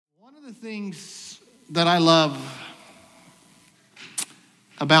things that I love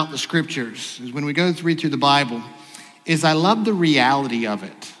about the scriptures is when we read through the Bible is I love the reality of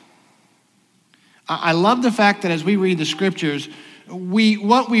it. I love the fact that as we read the scriptures,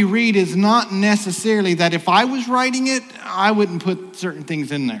 what we read is not necessarily that if I was writing it, I wouldn't put certain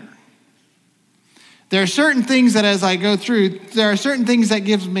things in there. There are certain things that as I go through, there are certain things that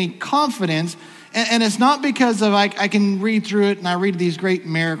gives me confidence. And it's not because of I can read through it and I read these great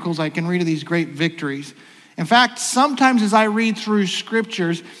miracles, I can read these great victories. In fact, sometimes as I read through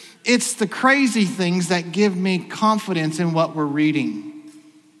scriptures, it's the crazy things that give me confidence in what we're reading.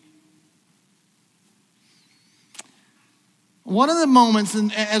 One of the moments,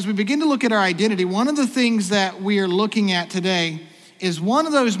 and as we begin to look at our identity, one of the things that we are looking at today is one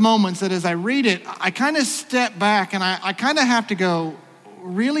of those moments that as I read it, I kind of step back and I kind of have to go,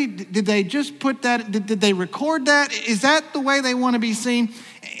 really? Did they just put that? Did they record that? Is that the way they want to be seen?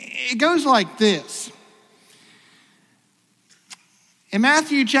 It goes like this. In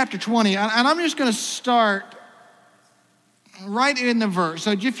Matthew chapter 20, and I'm just going to start right in the verse.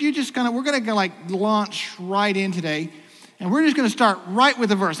 So if you just we're going to launch right in today, and we're just going to start right with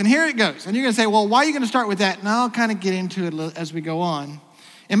the verse. And here it goes. And you're going to say, well, why are you going to start with that? And I'll kind of get into it as we go on.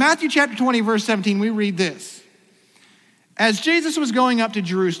 In Matthew chapter 20, verse 17, we read this. As Jesus was going up to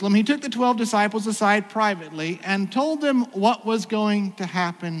Jerusalem, he took the 12 disciples aside privately and told them what was going to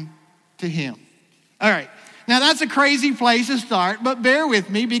happen to him. All right, now that's a crazy place to start, but bear with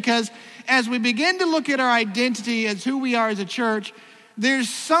me because as we begin to look at our identity as who we are as a church, there's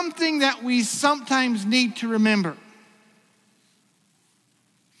something that we sometimes need to remember.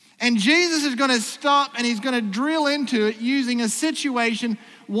 And Jesus is going to stop and he's going to drill into it using a situation,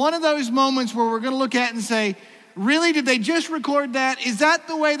 one of those moments where we're going to look at and say, really, did they just record that? Is that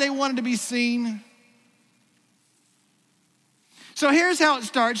the way they wanted to be seen? So here's how it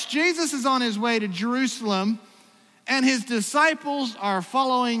starts. Jesus is on his way to Jerusalem, and his disciples are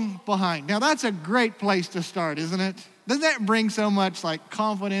following behind. Now, that's a great place to start, isn't it? Doesn't that bring so much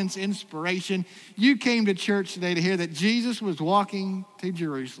confidence, inspiration? You came to church today to hear that Jesus was walking to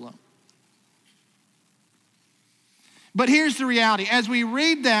Jerusalem. But here's the reality. As we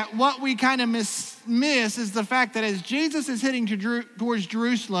read that, what we kind of miss is the fact that as Jesus is heading towards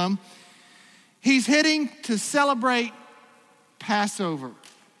Jerusalem, he's heading to celebrate Passover.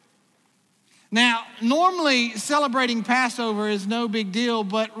 Now, normally celebrating Passover is no big deal,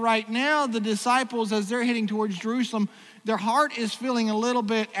 but right now the disciples, as they're heading towards Jerusalem, their heart is feeling a little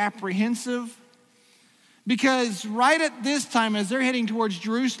bit apprehensive. Because right at this time, as they're heading towards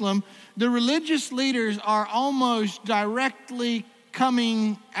Jerusalem, the religious leaders are almost directly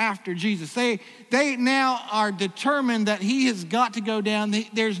coming after Jesus. They now are determined that he has got to go down.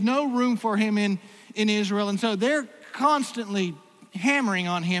 There's no room for him in Israel. And so they're constantly hammering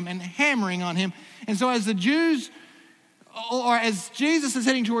on him and hammering on him. And so as the Jews, or as Jesus is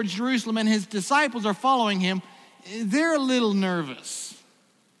heading towards Jerusalem and his disciples are following him, they're a little nervous.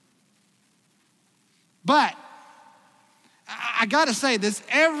 But I got to say this,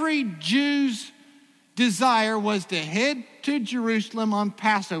 every Jew's desire was to head to Jerusalem on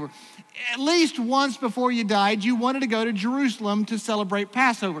Passover. At least once before you died, you wanted to go to Jerusalem to celebrate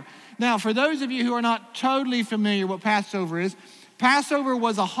Passover. Now, for those of you who are not totally familiar what Passover is, Passover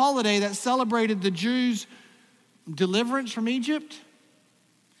was a holiday that celebrated the Jews' deliverance from Egypt.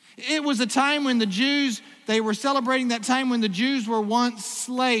 It was a time when they were celebrating that time when the Jews were once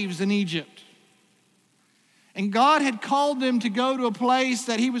slaves in Egypt. And God had called them to go to a place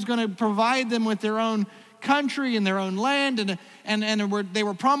that he was going to provide them with their own country and their own land. And they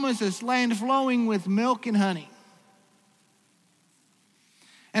were promised this land flowing with milk and honey.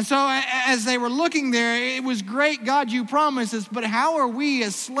 And so as they were looking there, it was great, God, you promised us, but how are we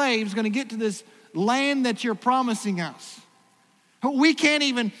as slaves going to get to this land that you're promising us? We can't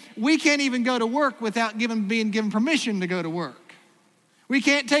even go to work without being given permission to go to work. We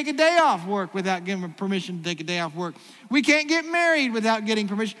can't take a day off work without giving permission to take a day off work. We can't get married without getting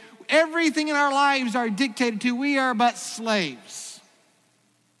permission. Everything in our lives are dictated to. We are but slaves.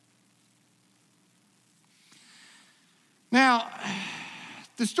 Now,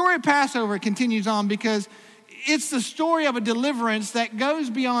 the story of Passover continues on because it's the story of a deliverance that goes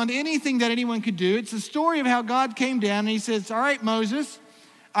beyond anything that anyone could do. It's the story of how God came down and he says, all right, Moses,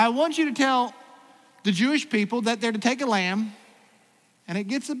 I want you to tell the Jewish people that they're to take a lamb. And it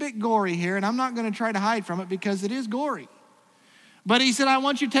gets a bit gory here, and I'm not going to try to hide from it because it is gory. But he said, I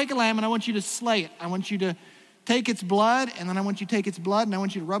want you to take a lamb, and I want you to slay it. I want you to take its blood, and then I want you to take its blood, and I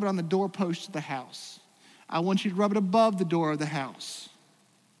want you to rub it on the doorpost of the house. I want you to rub it above the door of the house.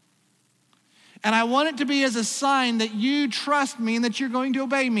 And I want it to be as a sign that you trust me and that you're going to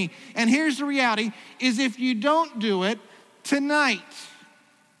obey me. And here's the reality, is if you don't do it tonight,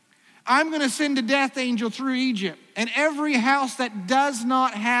 I'm going to send a death angel through Egypt. And every house that does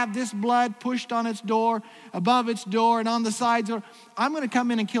not have this blood pushed on its door, above its door, and on the sides, I'm going to come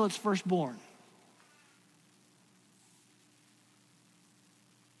in and kill its firstborn.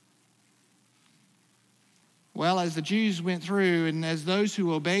 Well, as the Jews went through, and as those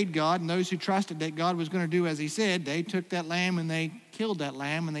who obeyed God and those who trusted that God was going to do as he said, they took that lamb and they killed that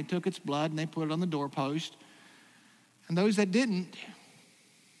lamb and they took its blood and they put it on the doorpost. And those that didn't,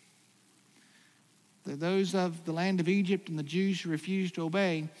 those of the land of Egypt and the Jews who refused to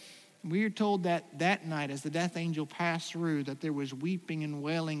obey, we are told that that night as the death angel passed through, that there was weeping and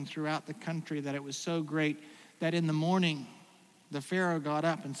wailing throughout the country, that it was so great that in the morning the Pharaoh got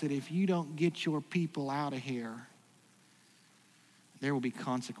up and said, if you don't get your people out of here, there will be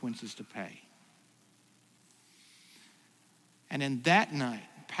consequences to pay. And in that night,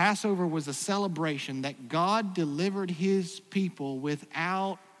 Passover was a celebration that God delivered his people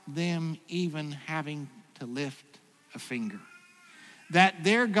without them even having to lift a finger. That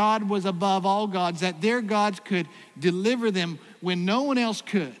their God was above all gods, that their gods could deliver them when no one else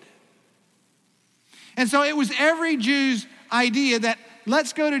could. And so it was every Jew's idea that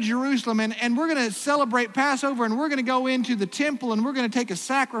let's go to Jerusalem and we're going to celebrate Passover and we're going to go into the temple and we're going to take a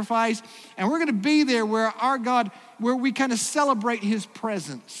sacrifice and we're going to be there where our God, where we kind of celebrate his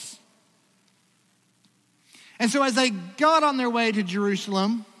presence. And so as they got on their way to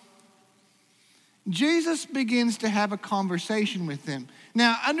Jerusalem, Jesus begins to have a conversation with them.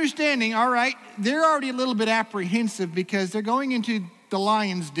 Now, understanding, all right, they're already a little bit apprehensive because they're going into the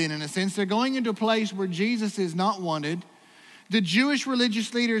lion's den in a sense. They're going into a place where Jesus is not wanted. The Jewish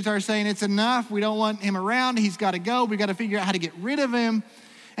religious leaders are saying it's enough. We don't want him around. He's got to go. We got to figure out how to get rid of him.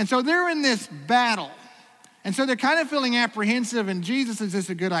 And so they're in this battle. And so they're kind of feeling apprehensive. And Jesus says, is this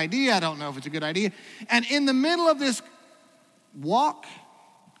a good idea? I don't know if it's a good idea. And in the middle of this walk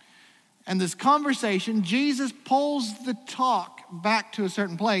and this conversation, Jesus pulls the talk back to a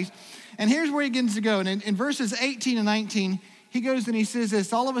certain place. And here's where he begins to go. And in verses 18 and 19, he goes and he says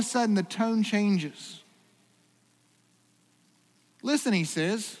this. All of a sudden, the tone changes. Listen, he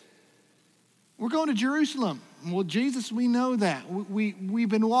says, we're going to Jerusalem. Well, Jesus, we know that. We've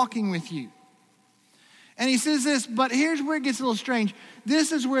been walking with you. And he says this, but here's where it gets a little strange.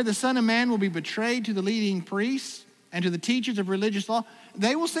 This is where the Son of Man will be betrayed to the leading priests and to the teachers of religious law.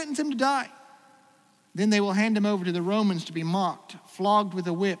 They will sentence him to die. Then they will hand him over to the Romans to be mocked, flogged with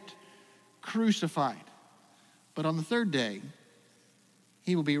a whip, crucified. But on the third day,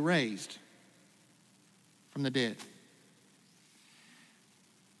 he will be raised from the dead.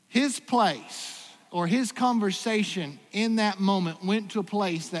 His place or his conversation in that moment went to a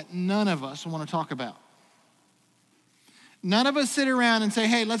place that none of us want to talk about. None of us sit around and say,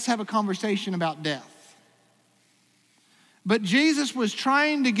 hey, let's have a conversation about death. But Jesus was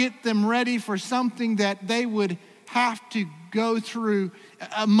trying to get them ready for something that they would have to go through,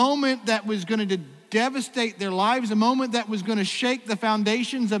 a moment that was going to devastate their lives, a moment that was going to shake the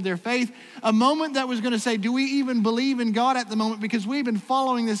foundations of their faith, a moment that was going to say, do we even believe in God at the moment? Because we've been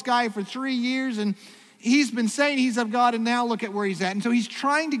following this guy for 3 years and he's been saying he's of God and now look at where he's at. And so he's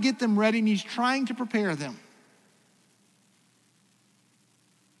trying to get them ready and he's trying to prepare them.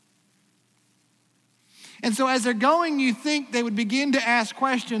 And so as they're going, you think they would begin to ask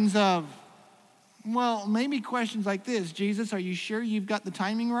questions of, well, maybe questions like this. Jesus, are you sure you've got the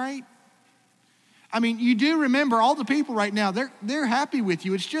timing right? I mean, you do remember all the people right now, they're happy with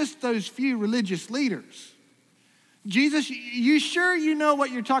you. It's just those few religious leaders. Jesus, you sure you know what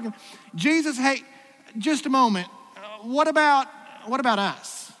you're talking? Jesus, hey, just a moment. What about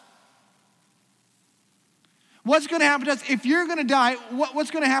us? What's going to happen to us? If you're going to die,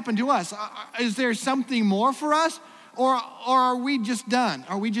 what's going to happen to us? Is there something more for us? Or are we just done?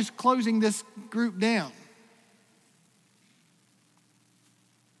 Are we just closing this group down?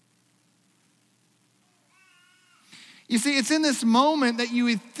 You see, it's in this moment that you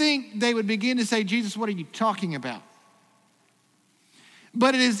would think they would begin to say, Jesus, what are you talking about?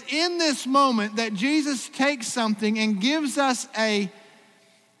 But it is in this moment that Jesus takes something and gives us a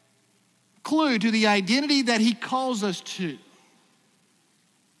clue to the identity that he calls us to.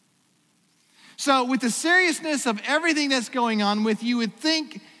 So with the seriousness of everything that's going on with you, would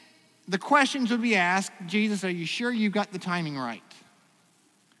think the questions would be asked, Jesus, are you sure you've got the timing right?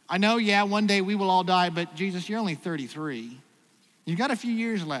 I know, yeah, one day we will all die, but Jesus, you're only 33. You've got a few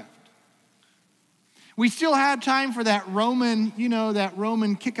years left. We still have time for that Roman, that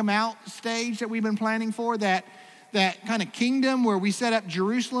Roman kick them out stage that we've been planning for, that kind of kingdom where we set up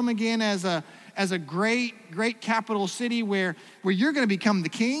Jerusalem again as as a great, great capital city where you're going to become the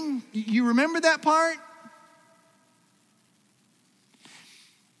king. You remember that part?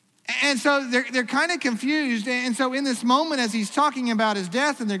 And so they're kind of confused. And so in this moment, as he's talking about his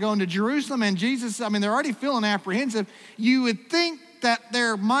death and they're going to Jerusalem and Jesus, I mean, they're already feeling apprehensive. You would think that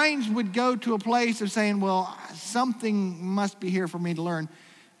their minds would go to a place of saying, well, something must be here for me to learn.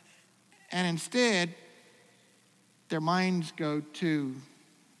 And instead, their minds go to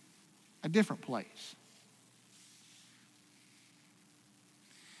a different place.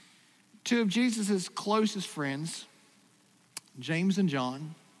 Two of Jesus' closest friends, James and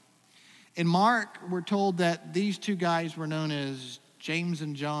John. In Mark, we're told that these two guys were known as James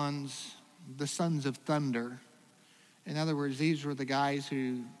and John's, the sons of thunder. In other words, these were the guys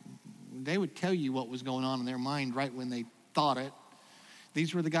who, they would tell you what was going on in their mind right when they thought it.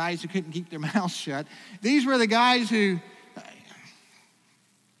 These were the guys who couldn't keep their mouths shut. These were the guys who,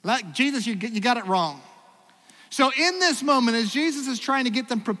 like, Jesus, you got it wrong. So in this moment, as Jesus is trying to get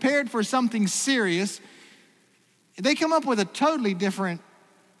them prepared for something serious, they come up with a totally different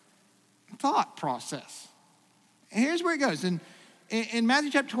thought process. And here's where it goes. In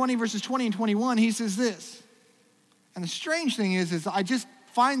Matthew chapter 20, verses 20 and 21, he says this. And the strange thing is I just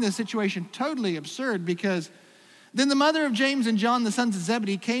find this situation totally absurd, because then the mother of James and John, the sons of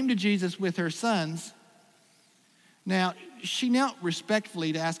Zebedee, came to Jesus with her sons. Now, she knelt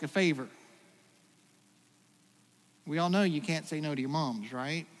respectfully to ask a favor. We all know you can't say no to your moms,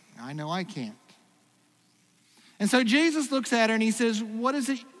 right? I know I can't. And so Jesus looks at her and he says, what is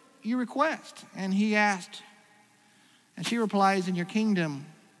it you request? And he asked, and she replies, in your kingdom,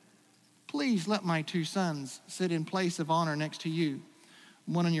 please let my two sons sit in place of honor next to you,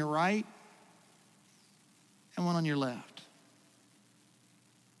 one on your right and one on your left.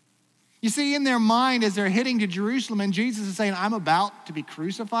 You see, in their mind, as they're heading to Jerusalem and Jesus is saying, I'm about to be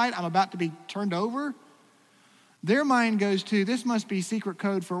crucified, I'm about to be turned over, their mind goes to, this must be secret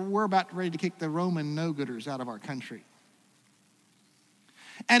code for we're about ready to kick the Roman no-gooders out of our country.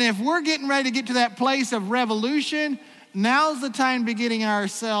 And if we're getting ready to get to that place of revolution, now's the time to be getting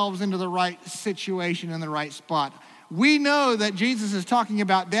ourselves into the right situation and the right spot. We know that Jesus is talking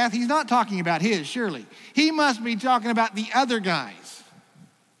about death. He's not talking about his, surely. He must be talking about the other guys.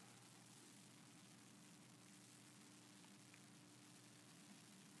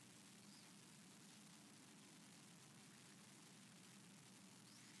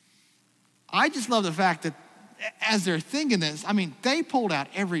 I just love the fact that as they're thinking this, I mean, they pulled out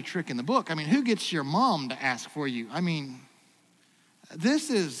every trick in the book. I mean, who gets your mom to ask for you? I mean, this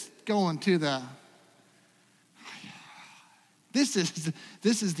is going to the, this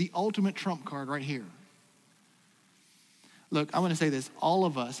is the ultimate trump card right here. Look, I want to say this. All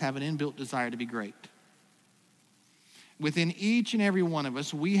of us have an inbuilt desire to be great. Within each and every one of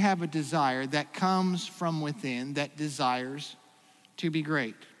us, we have a desire that comes from within that desires to be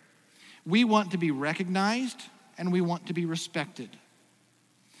great. We want to be recognized and we want to be respected.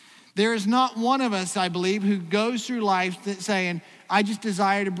 There is not one of us, I believe, who goes through life saying, I just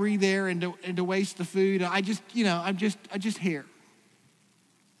desire to breathe air and to waste the food. I'm just here.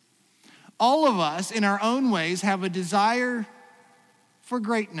 All of us in our own ways have a desire for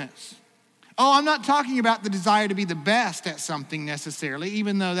greatness. Oh, I'm not talking about the desire to be the best at something necessarily,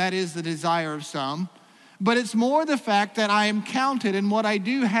 even though that is the desire of some. But it's more the fact that I am counted and what I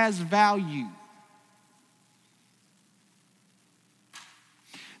do has value.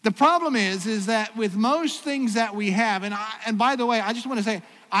 The problem is that with most things that we have, and by the way, I just want to say,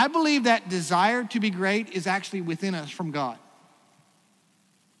 I believe that desire to be great is actually within us from God.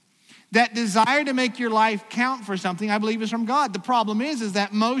 That desire to make your life count for something, I believe, is from God. The problem is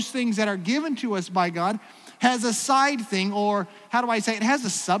that most things that are given to us by God has a side thing, or how do I say it? It has a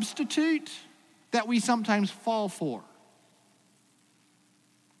substitute that we sometimes fall for.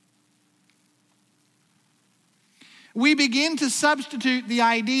 We begin to substitute the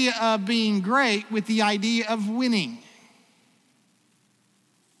idea of being great with the idea of winning.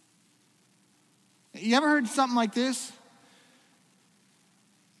 You ever heard something like this?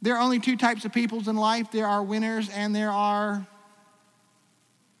 There are only two types of people in life. There are winners and there are...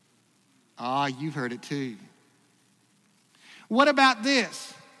 you've heard it too. What about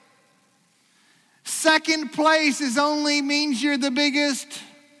this? Second place only means you're the biggest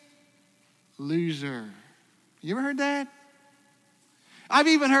loser. You ever heard that? I've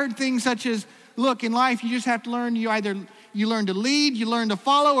even heard things such as, look, in life you just have to learn, you learn to lead, you learn to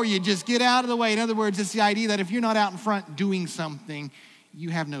follow, or you just get out of the way. In other words, it's the idea that if you're not out in front doing something,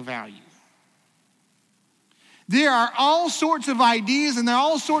 you have no value. There are all sorts of ideas and there are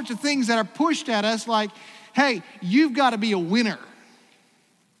all sorts of things that are pushed at us like, hey, you've got to be a winner.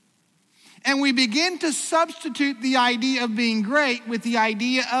 And we begin to substitute the idea of being great with the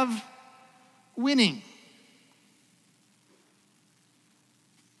idea of winning.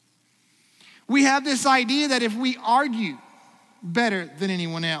 We have this idea that if we argue better than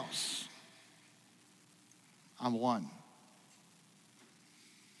anyone else, I'm won.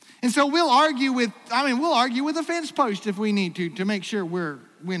 And so we'll argue with a fence post if we need to make sure we're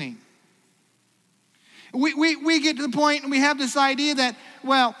winning. We get to the point and we have this idea that,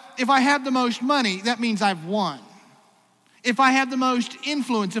 well, if I have the most money, that means I've won. If I have the most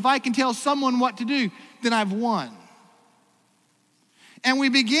influence, if I can tell someone what to do, then I've won. And we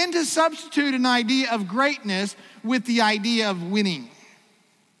begin to substitute an idea of greatness with the idea of winning.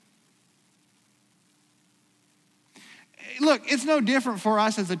 Look, it's no different for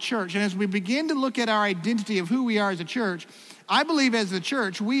us as a church. And as we begin to look at our identity of who we are as a church, I believe as a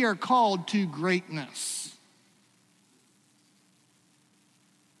church, we are called to greatness.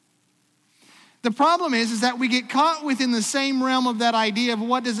 The problem is that we get caught within the same realm of that idea of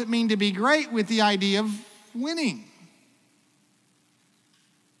what does it mean to be great with the idea of winning.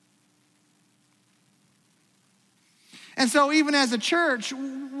 And so even as a church,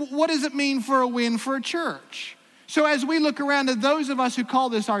 what does it mean for a win for a church? So as we look around at those of us who call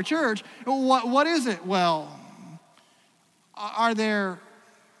this our church, what is it? Well, are there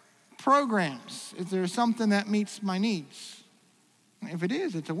programs? Is there something that meets my needs? If it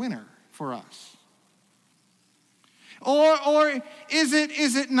is, it's a winner for us. Or is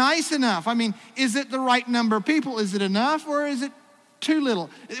it nice enough? I mean, is it the right number of people? Is it enough or is it too little?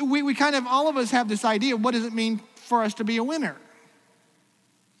 We kind of, all of us have this idea of what does it mean for us to be a winner?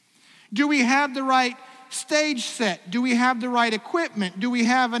 Do we have the right stage set? Do we have the right equipment? Do we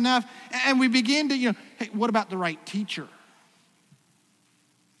have enough? And we begin to, hey, what about the right teacher?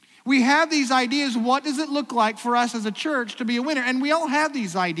 We have these ideas. What does it look like for us as a church to be a winner? And we all have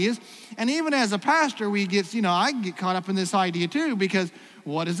these ideas. And even as a pastor, I get caught up in this idea too, because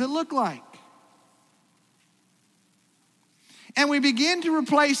what does it look like? And we begin to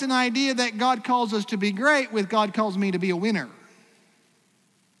replace an idea that God calls us to be great with God calls me to be a winner.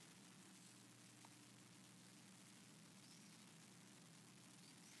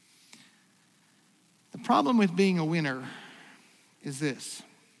 The problem with being a winner is this.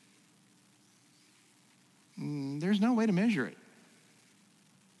 There's no way to measure it.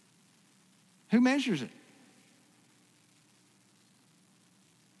 Who measures it?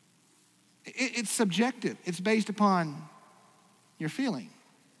 It's subjective. It's based upon your feeling.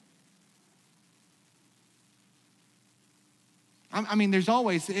 I mean, there's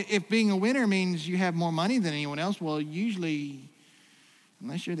always, if being a winner means you have more money than anyone else, well, usually,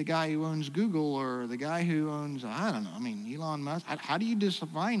 unless you're the guy who owns Google or the guy who owns, Elon Musk, how do you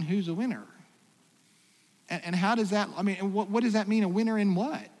define who's a winner? And how does that, what does that mean, a winner in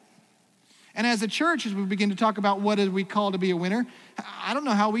what? And as a church, as we begin to talk about what we call to be a winner, I don't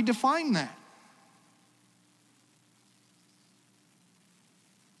know how we define that.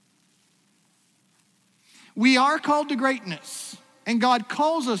 We are called to greatness, and God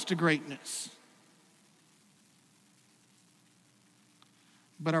calls us to greatness.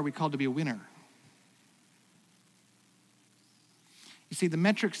 But are we called to be a winner? You see, the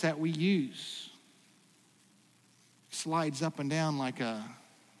metrics that we use slides up and down like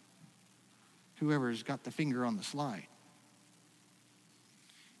whoever's got the finger on the slide.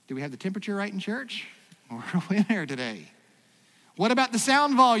 Do we have the temperature right in church? We're a winner today. What about the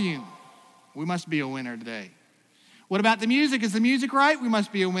sound volume? We must be a winner today. What about the music? Is the music right? We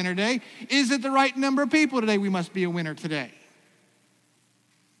must be a winner today. Is it the right number of people today? We must be a winner today.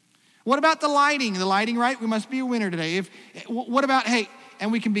 What about the lighting? The lighting right? We must be a winner today. What about,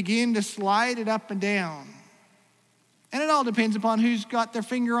 and we can begin to slide it up and down. And it all depends upon who's got their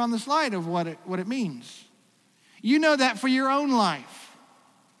finger on the slide of what it means. You know that for your own life.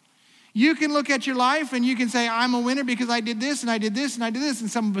 You can look at your life and you can say, I'm a winner because I did this and I did this and I did this. And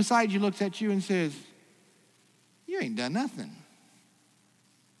someone beside you looks at you and says, you ain't done nothing.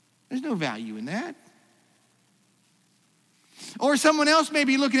 There's no value in that. Or someone else may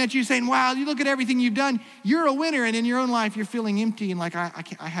be looking at you saying, wow, you look at everything you've done. You're a winner. And in your own life, you're feeling empty and like,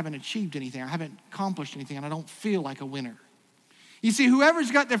 I haven't achieved anything. I haven't accomplished anything. And I don't feel like a winner. You see, whoever's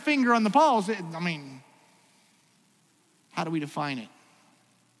got their finger on the pulse, how do we define it?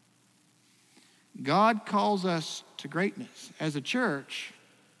 God calls us to greatness. As a church,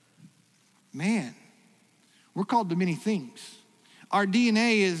 we're called to many things. Our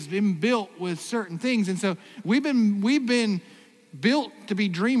DNA has been built with certain things. And so we've been built to be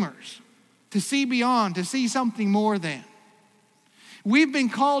dreamers, to see beyond, to see something more than. We've been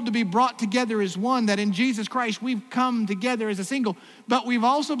called to be brought together as one, that in Jesus Christ we've come together as a single, but we've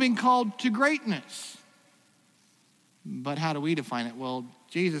also been called to greatness. But how do we define it? Well,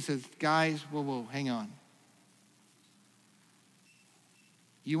 Jesus says, guys, whoa, hang on.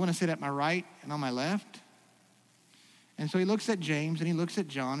 You want to sit at my right and on my left? And so he looks at James and he looks at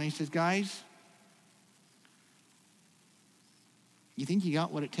John and he says, guys, you think you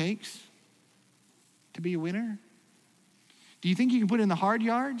got what it takes to be a winner? Do you think you can put in the hard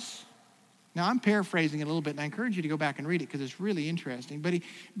yards? Now, I'm paraphrasing it a little bit, and I encourage you to go back and read it because it's really interesting.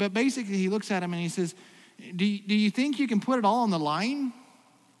 But basically, he looks at him and he says, do you think you can put it all on the line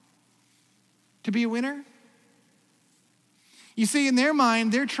to be a winner? You see, in their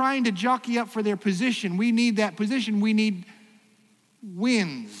mind, they're trying to jockey up for their position. We need that position. We need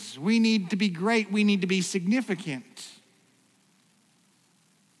wins. We need to be great. We need to be significant.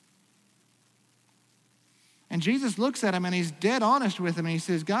 And Jesus looks at him and he's dead honest with him and he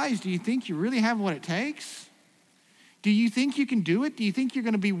says, guys, do you think you really have what it takes? Do you think you can do it? Do you think you're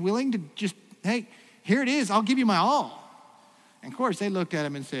going to be willing to just, hey, here it is, I'll give you my all? And of course, they looked at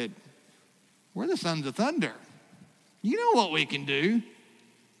him and said, we're the sons of thunder. You know what we can do.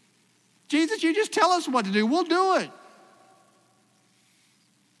 Jesus, you just tell us what to do. We'll do it.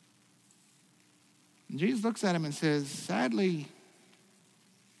 And Jesus looks at him and says, sadly,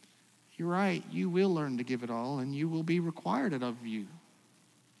 you're right. You will learn to give it all, and you will be required of you.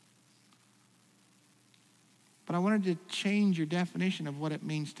 But I wanted to change your definition of what it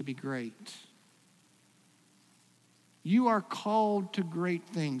means to be great. You are called to great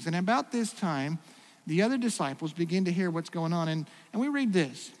things. And about this time, the other disciples begin to hear what's going on. And we read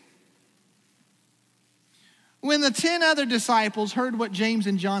this. When the 10 other disciples heard what James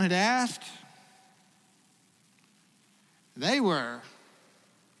and John had asked, they were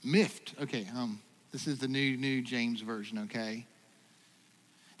miffed. Okay, this is the new James version, okay?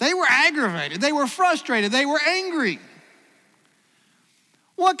 They were aggravated. They were frustrated. They were angry.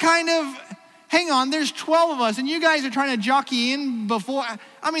 What kind of, hang on, there's 12 of us, and you guys are trying to jockey in before,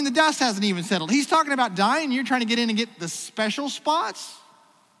 the dust hasn't even settled. He's talking about dying, and you're trying to get in and get the special spots?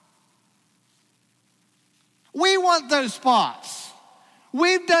 We want those spots.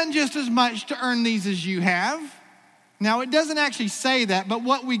 We've done just as much to earn these as you have. Now, it doesn't actually say that, but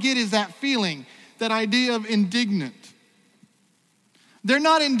what we get is that feeling, that idea of indignant. They're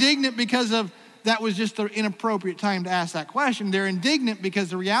not indignant because of that was just the inappropriate time to ask that question. They're indignant because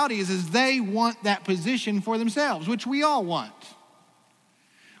the reality is they want that position for themselves, which we all want.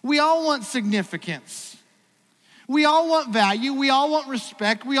 We all want significance. We all want value. We all want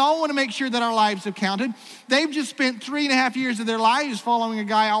respect. We all want to make sure that our lives have counted. They've just spent 3.5 years of their lives following a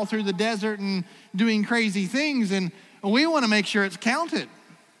guy all through the desert and doing crazy things, and we want to make sure it's counted.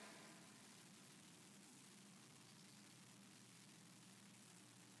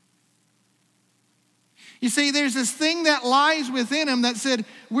 You see, there's this thing that lies within him that said,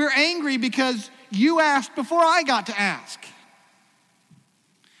 we're angry because you asked before I got to ask.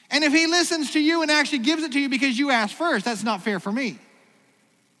 And if he listens to you and actually gives it to you because you asked first, that's not fair for me.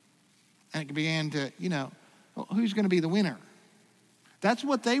 And it began to, who's going to be the winner? That's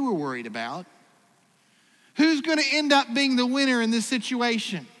what they were worried about. Who's going to end up being the winner in this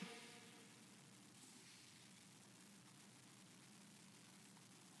situation?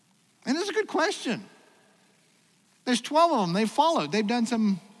 And this is a good question. There's 12 of them. They've followed. They've done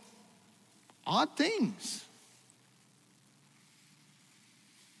some odd things.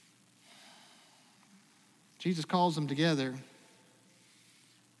 Jesus calls them together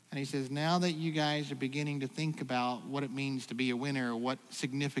and he says, now that you guys are beginning to think about what it means to be a winner or what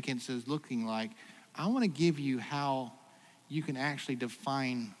significance is looking like, I want to give you how you can actually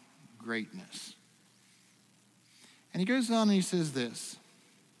define greatness. And he goes on and he says this.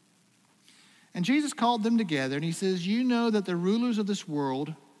 And Jesus called them together and he says, you know that the rulers of this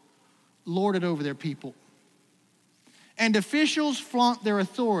world lord it over their people. And officials flaunt their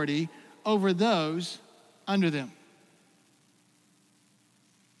authority over those under them.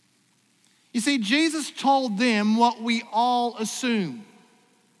 You see, Jesus told them what we all assume.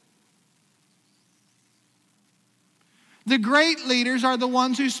 The great leaders are the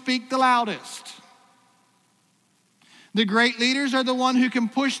ones who speak the loudest. The great leaders are the ones who can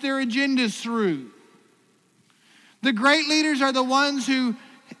push their agendas through. The great leaders are the ones who,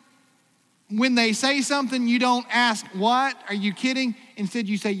 when they say something, you don't ask, what? Are you kidding? Instead,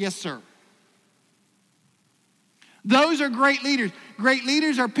 you say, yes, sir. Those are great leaders. Great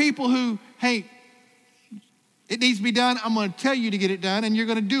leaders are people who, hey, it needs to be done. I'm going to tell you to get it done, and you're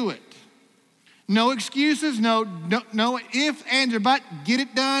going to do it. No excuses, no ifs, ands, or but. Get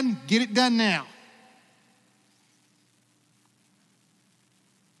it done now.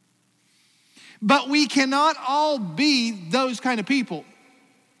 But we cannot all be those kind of people.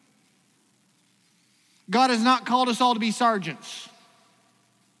 God has not called us all to be sergeants.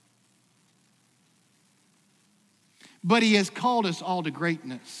 But he has called us all to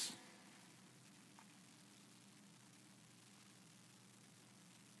greatness.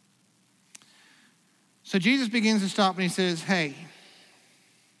 So Jesus begins to stop and he says, hey,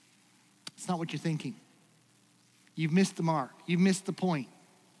 it's not what you're thinking. You've missed the mark. You've missed the point.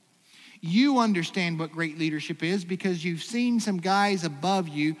 You understand what great leadership is because you've seen some guys above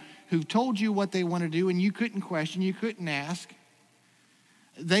you who've told you what they want to do and you couldn't question, you couldn't ask.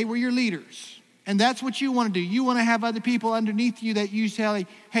 They were your leaders. And that's what you want to do. You want to have other people underneath you that you say,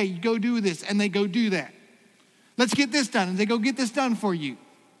 hey, go do this, and they go do that. Let's get this done, and they go get this done for you.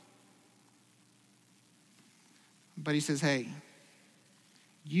 But he says, hey,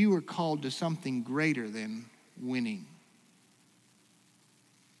 you are called to something greater than winning.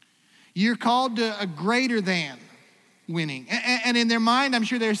 You're called to a greater than winning. And in their mind, I'm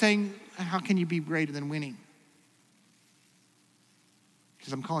sure they're saying, how can you be greater than winning?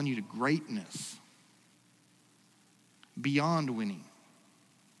 Because I'm calling you to greatness beyond winning.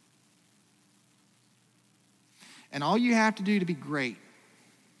 And all you have to do to be great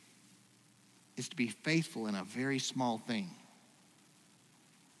is to be faithful in a very small thing.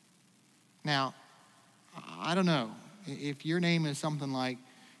 Now, I don't know if your name is something like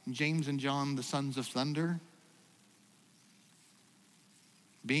James and John, the sons of thunder.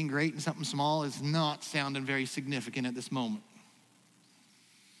 Being great in something small is not sounding very significant at this moment.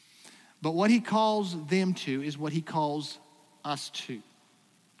 But what he calls them to is what he calls us to.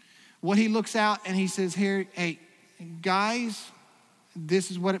 What he looks out and he says, here, hey, guys,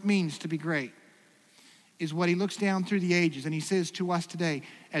 this is what it means to be great. Is what he looks down through the ages and he says to us today,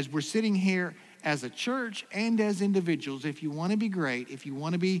 as we're sitting here as a church and as individuals, if you want to be great, if you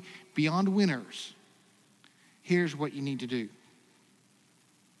want to be beyond winners, here's what you need to do.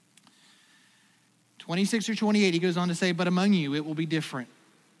 26 or 28, he goes on to say, but among you it will be different.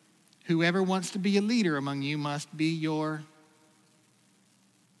 Whoever wants to be a leader among you must be your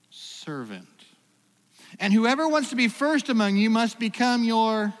servant. And whoever wants to be first among you must become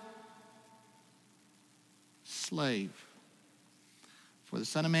your slave. For the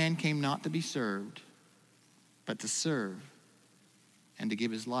Son of Man came not to be served, but to serve and to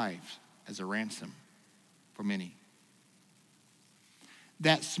give his life as a ransom for many.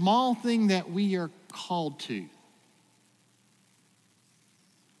 That small thing that we are called to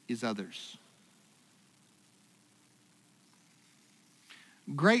is others.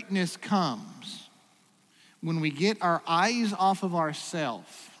 Greatness comes when we get our eyes off of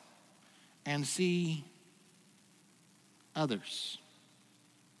ourselves and see others.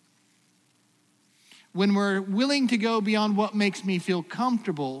 When we're willing to go beyond what makes me feel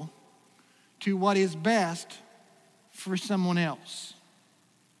comfortable to what is best for someone else.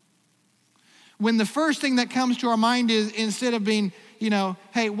 When the first thing that comes to our mind is, instead of being,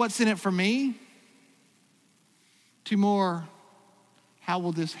 hey, what's in it for me? To more, how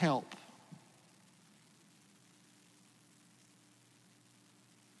will this help?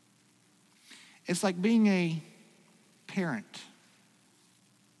 It's like being a parent.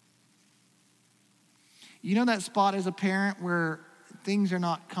 You know that spot as a parent where things are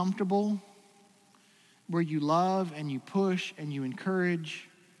not comfortable, where you love and you push and you encourage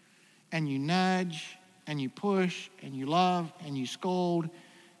and you nudge and you push and you love and you scold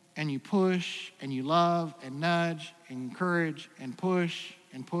and you push and you love and nudge and encourage and push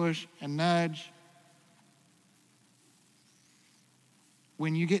and nudge.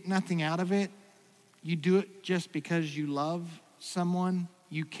 When you get nothing out of it, you do it just because you love someone,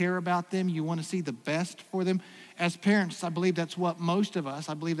 you care about them, you want to see the best for them. As parents, I believe that's what most of us,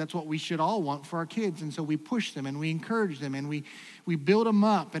 I believe that's what we should all want for our kids. And so we push them and we encourage them and we build them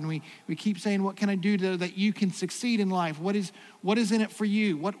up and we keep saying, what can I do that you can succeed in life? What is in it for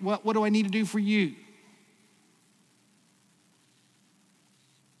you? What do I need to do for you?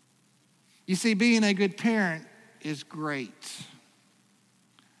 You see, being a good parent is great.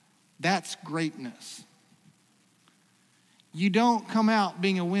 That's greatness. You don't come out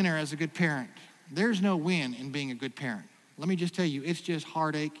being a winner as a good parent. There's no win in being a good parent. Let me just tell you, it's just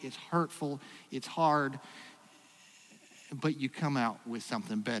heartache, it's hurtful, it's hard, but you come out with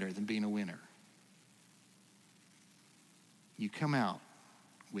something better than being a winner. You come out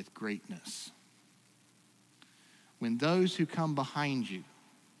with greatness. When those who come behind you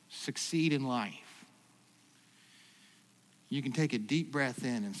succeed in life, you can take a deep breath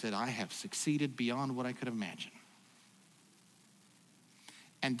in and say, I have succeeded beyond what I could imagine.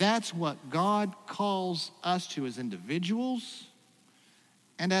 And that's what God calls us to as individuals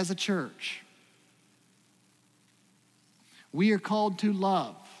and as a church. We are called to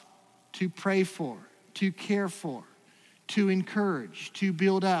love, to pray for, to care for, to encourage, to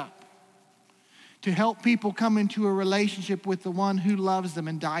build up, to help people come into a relationship with the one who loves them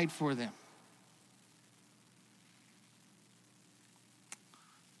and died for them.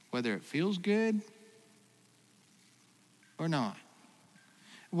 Whether it feels good or not.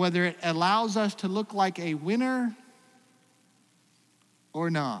 Whether it allows us to look like a winner or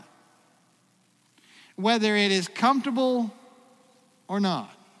not. Whether it is comfortable or not.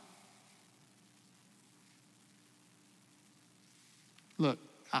 Look,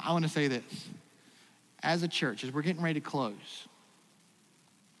 I want to say this. As a church, as we're getting ready to close,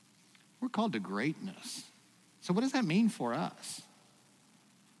 we're called to greatness. So what does that mean for us?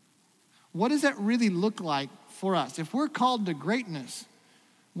 What does that really look like for us? If we're called to greatness,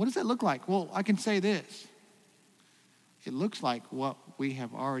 what does that look like? Well, I can say this. It looks like what we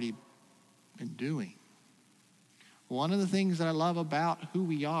have already been doing. One of the things that I love about who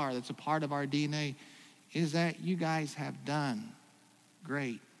we are, that's a part of our DNA, is that you guys have done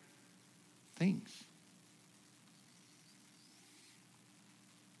great things.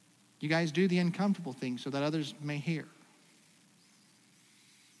 You guys do the uncomfortable things so that others may hear.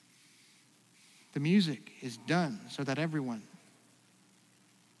 The music is done so that everyone,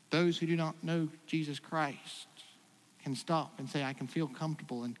 those who do not know Jesus Christ, can stop and say, I can feel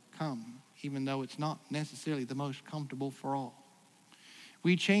comfortable and come, even though it's not necessarily the most comfortable for all.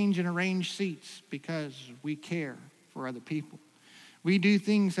 We change and arrange seats because we care for other people. We do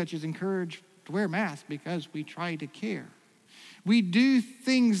things such as encourage to wear masks because we try to care. We do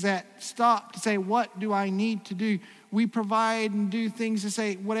things that stop to say, what do I need to do? We provide and do things to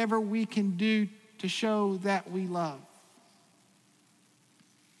say, whatever we can do to show that we love.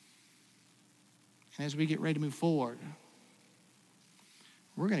 And as we get ready to move forward,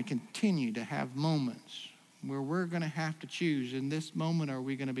 we're going to continue to have moments where we're going to have to choose. In this moment, are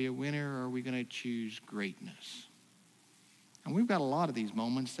we going to be a winner or are we going to choose greatness? And we've got a lot of these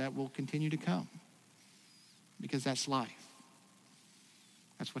moments that will continue to come because that's life.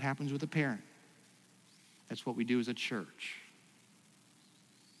 That's what happens with a parent. That's what we do as a church.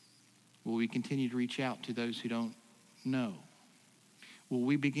 Will we continue to reach out to those who don't know? Will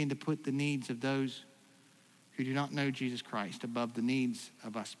we begin to put the needs of those who do not know Jesus Christ above the needs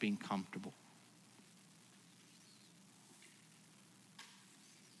of us being comfortable?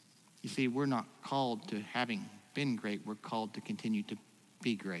 You see, we're not called to having been great. We're called to continue to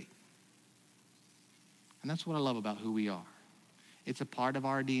be great. And that's what I love about who we are. It's a part of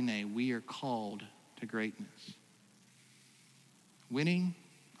our DNA. We are called to greatness. Winning,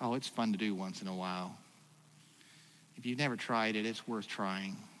 oh, it's fun to do once in a while. If you've never tried it, it's worth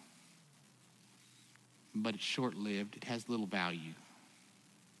trying. But it's short-lived. It has little value.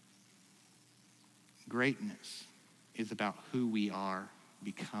 Greatness is about who we are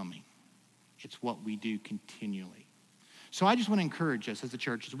becoming. It's what we do continually. So I just want to encourage us as a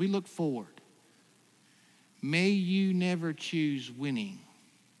church, as we look forward, may you never choose winning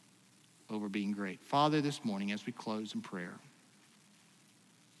over being great. Father, this morning as we close in prayer,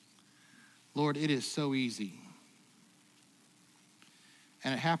 Lord, it is so easy,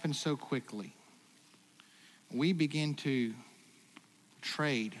 and it happens so quickly. We begin to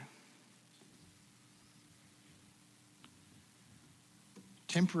trade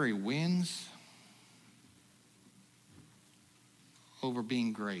temporary wins over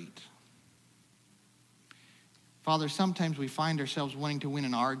being great. Father, sometimes we find ourselves wanting to win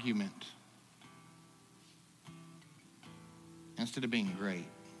an argument instead of being great.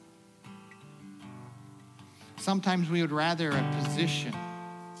 Sometimes we would rather a position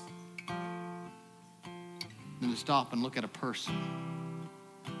than to stop and look at a person.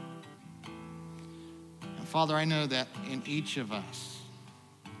 And Father, I know that in each of us,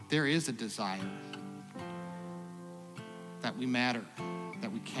 there is a desire that we matter,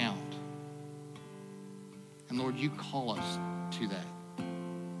 that we count. And Lord, you call us to that.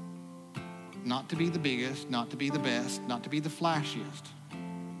 Not to be the biggest, not to be the best, not to be the flashiest,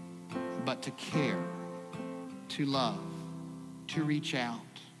 but to care, to love, to reach out,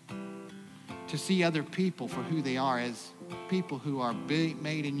 to see other people for who they are as people who are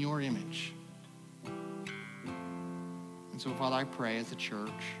made in your image. And so, Father, I pray as a church,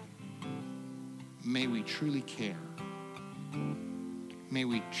 may we truly care. May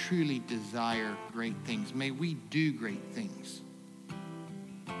we truly desire great things. May we do great things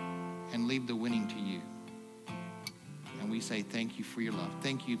and leave the winning to you. And we say thank you for your love.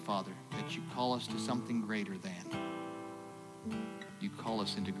 Thank you, Father, that you call us to something greater than. You call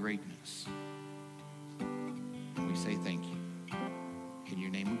us into greatness. And we say thank you. In your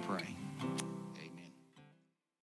name we pray.